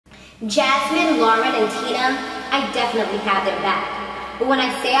Jasmine, Lauren, and Tina, I definitely have their back. But when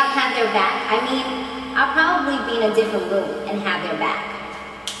I say I'll have their back, I mean I'll probably be in a different room and have their back.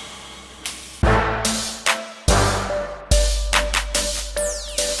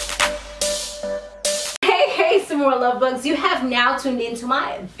 Hey, Samore Love Bugs, you have now tuned into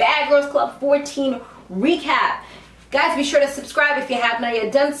my Bad Girls Club 14 recap. Guys, be sure to subscribe if you have not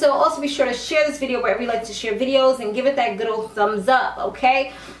yet done so. Also, be sure to share this video wherever you like to share videos and give it that good old thumbs up,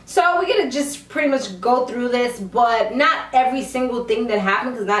 okay? So, we're going to just pretty much go through this, but not every single thing that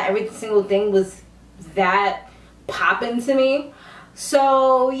happened, because not every single thing was that popping to me.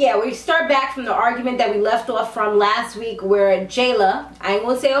 So, yeah, we start back from the argument that we left off from last week where Jela, I ain't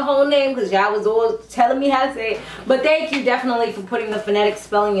going to say her whole name because y'all was all telling me how to say it, but thank you definitely for putting the phonetic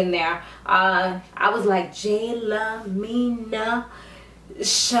spelling in there. I was like, Jela, Mina,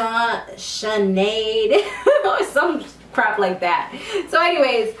 Shannade, or some crap like that. So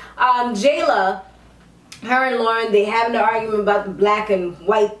anyways, Jela, her and Lauren, they having an argument about the black and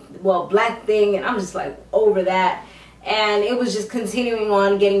white, well, black thing, and I'm just like over that. And it was just continuing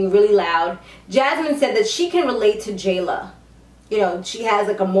on, getting really loud. Jasmine said that she can relate to Jela. You know, she has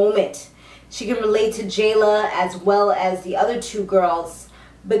like a moment. She can relate to Jela as well as the other two girls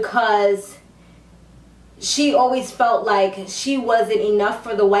because she always felt like she wasn't enough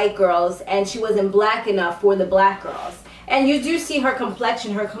for the white girls and she wasn't black enough for the black girls. And you do see her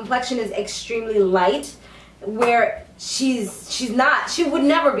complexion. Her complexion is extremely light, where she would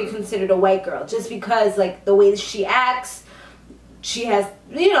never be considered a white girl just because like the way she acts, she has,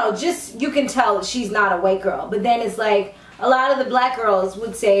 you know, just you can tell she's not a white girl. But then it's like a lot of the black girls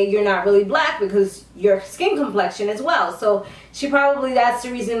would say you're not really black because your skin complexion as well. So she probably, that's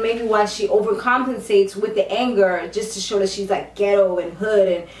the reason maybe why she overcompensates with the anger, just to show that she's like ghetto and hood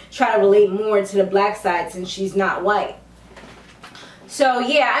and try to relate more to the black side since she's not white. So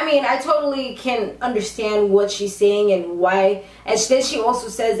yeah, I mean, I totally can understand what she's saying and why. And then she also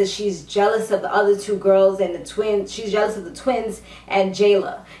says that she's jealous of the other two girls and the twins. She's jealous of the twins and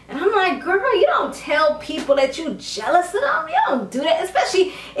Jela. And I'm like, girl, you don't tell people that you're jealous of them. You don't do that.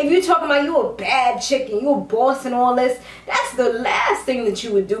 Especially if you're talking about you a bad chick and you a boss and all this. That's the last thing that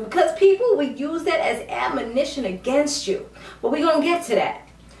you would do, because people would use that as ammunition against you. But we're going to get to that.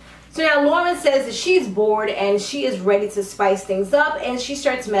 So now Lauren says that she's bored and she is ready to spice things up, and she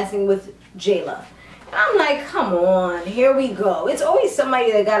starts messing with Jela. And I'm like, come on, here we go. It's always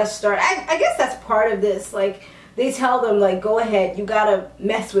somebody that gotta start. I guess that's part of this. Like, they tell them, like, go ahead, you gotta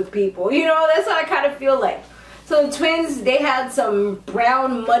mess with people. You know, that's what I kind of feel like. So the twins, they had some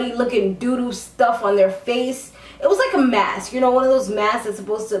brown, muddy looking doo-doo stuff on their face. It was like a mask, you know, one of those masks that's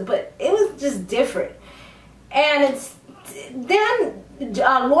supposed to, but it was just different. And then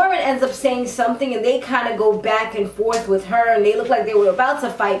Lauren ends up saying something, and they kind of go back and forth with her, and they look like they were about to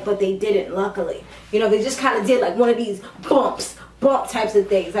fight, but they didn't, luckily. You know, they just kind of did like one of these bump types of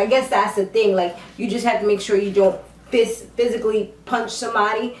things. I guess that's the thing. Like, you just have to make sure you don't physically punch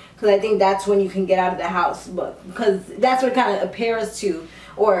somebody, because I think that's when you can get out of the house. But because that's what it kind of appears to,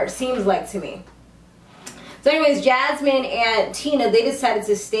 or seems like to me. So anyways, Jasmine and Tina, they decided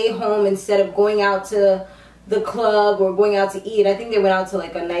to stay home instead of going out to the club or going out to eat. I think they went out to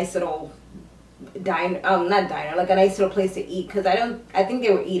like a nice little diner, not diner, like a nice little place to eat, because I think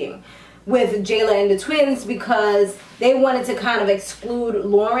they were eating with Jela and the twins, because they wanted to kind of exclude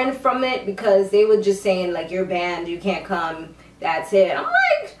Lauren from it, because they were just saying like, you're banned, you can't come, that's it. I'm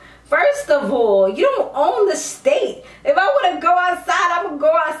like, first of all, you don't own the state. If I want to go outside, I'm gonna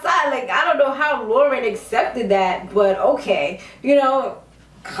go outside. Like, I don't know how Lauren accepted that, but okay, you know,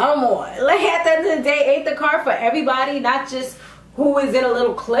 come on. Like, at the end of the day, ain't the car for everybody, not just who is in a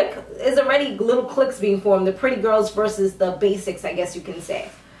little clique. There's already little cliques being formed. The pretty girls versus the basics, I guess you can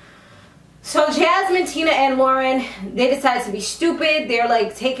say. So Jasmine, Tina, and Lauren, they decided to be stupid. They're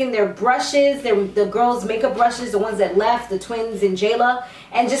like taking their brushes, the girls' makeup brushes, the ones that left, the twins and Jela,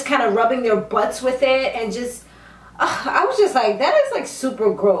 and just kind of rubbing their butts with it, and just, I was just like, that is like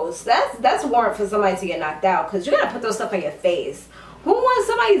super gross. That's warrant for somebody to get knocked out, because you gotta put those stuff on your face. Who wants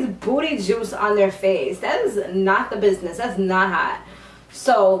somebody's booty juice on their face? That is not the business. That's not hot.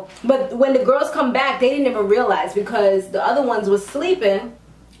 So, but when the girls come back, they didn't even realize, because the other ones was sleeping.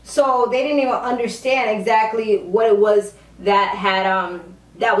 So they didn't even understand exactly what it was that had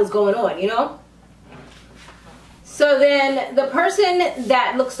that was going on, you know? So then the person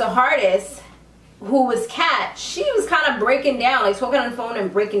that looks the hardest, who was Kat, she was kind of breaking down, like talking on the phone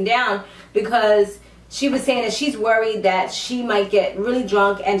and breaking down, because she was saying that she's worried that she might get really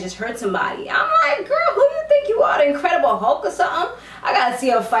drunk and just hurt somebody. I'm like, girl, who do you think you are, the Incredible Hulk or something? I gotta see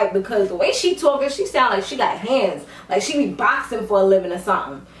her fight, because the way she talking, she sound like she got hands, like she be boxing for a living or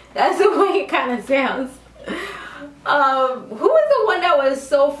something. That's the way it kind of sounds. Who was the one that was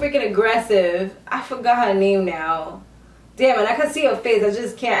so freaking aggressive? I forgot her name now. Damn it, I could see her face. I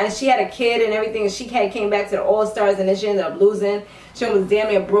just can't. And she had a kid and everything. And she came back to the All-Stars and then she ended up losing. She almost damn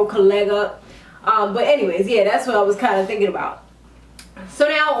near broke her leg up. But anyways, yeah, that's what I was kind of thinking about. So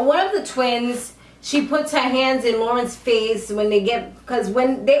now one of the twins, she puts her hands in Lauren's face when they get, because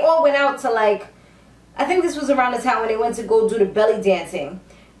when they all went out to, like, I think this was around the time when they went to go do the belly dancing.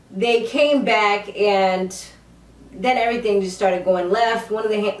 They came back and then everything just started going left. One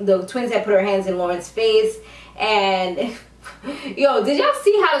of the twins had put her hands in Lauren's face. And, yo, did y'all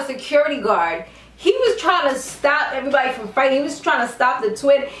see how the security guard, he was trying to stop everybody from fighting. He was trying to stop the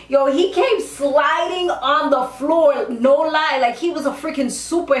twin. Yo, he came sliding on the floor, no lie, like he was a freaking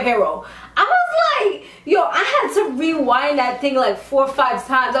superhero. I was like, yo, I had to rewind that thing like 4 or 5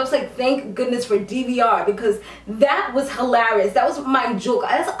 times. I was like, thank goodness for DVR, because that was hilarious. That was my joke.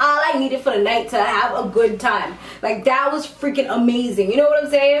 That's all I needed for the night to have a good time. Like, that was freaking amazing. You know what I'm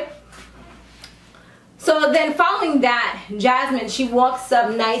saying? So then following that, Jasmine, she walks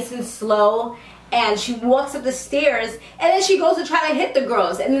up nice and slow, and she walks up the stairs, and then she goes to try to hit the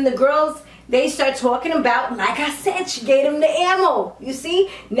girls. And then the girls, they start talking about, like I said, she gave them the ammo. You see?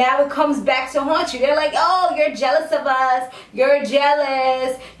 Now it comes back to haunt you. They're like, oh, you're jealous of us. You're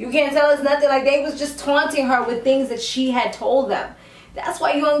jealous. You can't tell us nothing. Like, they was just taunting her with things that she had told them. That's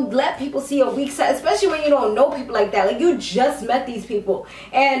why you don't let people see your weak side, especially when you don't know people like that. Like, you just met these people.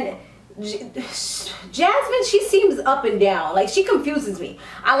 And Jasmine, she seems up and down. Like, she confuses me.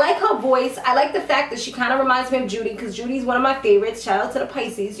 I like her voice. I like the fact that she kind of reminds me of Judy, because Judy's one of my favorites. Shout out to the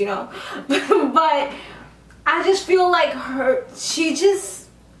Pisces, you know. But I just feel like she just,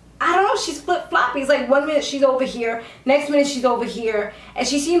 I don't know, she's flip-floppy. It's like 1 minute she's over here, next minute she's over here, and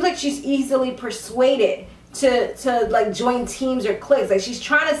she seems like she's easily persuaded to like join teams or cliques. Like, she's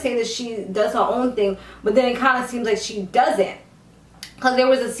trying to say that she does her own thing, but then it kind of seems like she doesn't. Because there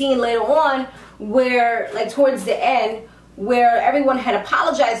was a scene later on where, like towards the end, where everyone had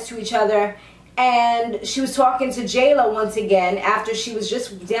apologized to each other, and she was talking to Jela once again after she was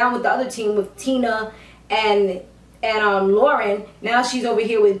just down with the other team with Tina and Lauren. Now she's over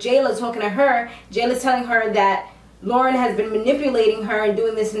here with Jela talking to her. Jela's telling her that Lauren has been manipulating her and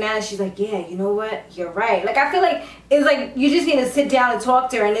doing this and that. And she's like, yeah, you know what? You're right. Like, I feel like it's like you just need to sit down and talk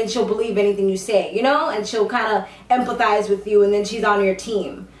to her, and then she'll believe anything you say, you know? And she'll kind of empathize with you, and then she's on your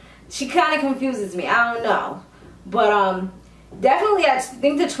team. She kind of confuses me. I don't know. But definitely I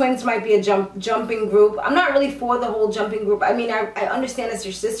think the twins might be a jumping group. I'm not really for the whole jumping group. I mean, I understand it's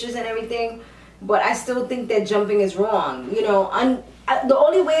your sisters and everything, but I still think that jumping is wrong. You know, the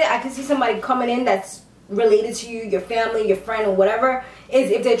only way I can see somebody coming in that's related to you, your family, your friend, or whatever,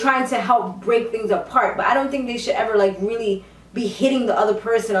 is if they're trying to help break things apart. But I don't think they should ever like really be hitting the other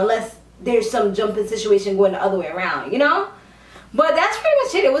person unless there's some jumping situation going the other way around, you know? But that's pretty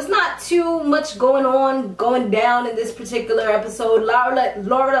much it. It was not too much going down in this particular episode.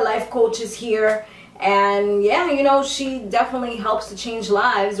 Laura the life coach is here, and yeah, you know, she definitely helps to change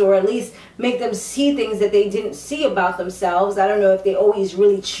lives, or at least make them see things that they didn't see about themselves. I don't know if they always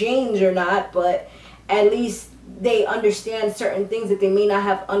really change or not, but at least they understand certain things that they may not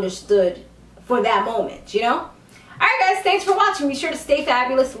have understood for that moment, you know? Alright guys, thanks for watching. Be sure to stay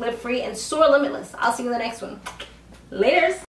fabulous, live free, and soar limitless. I'll see you in the next one. Laters.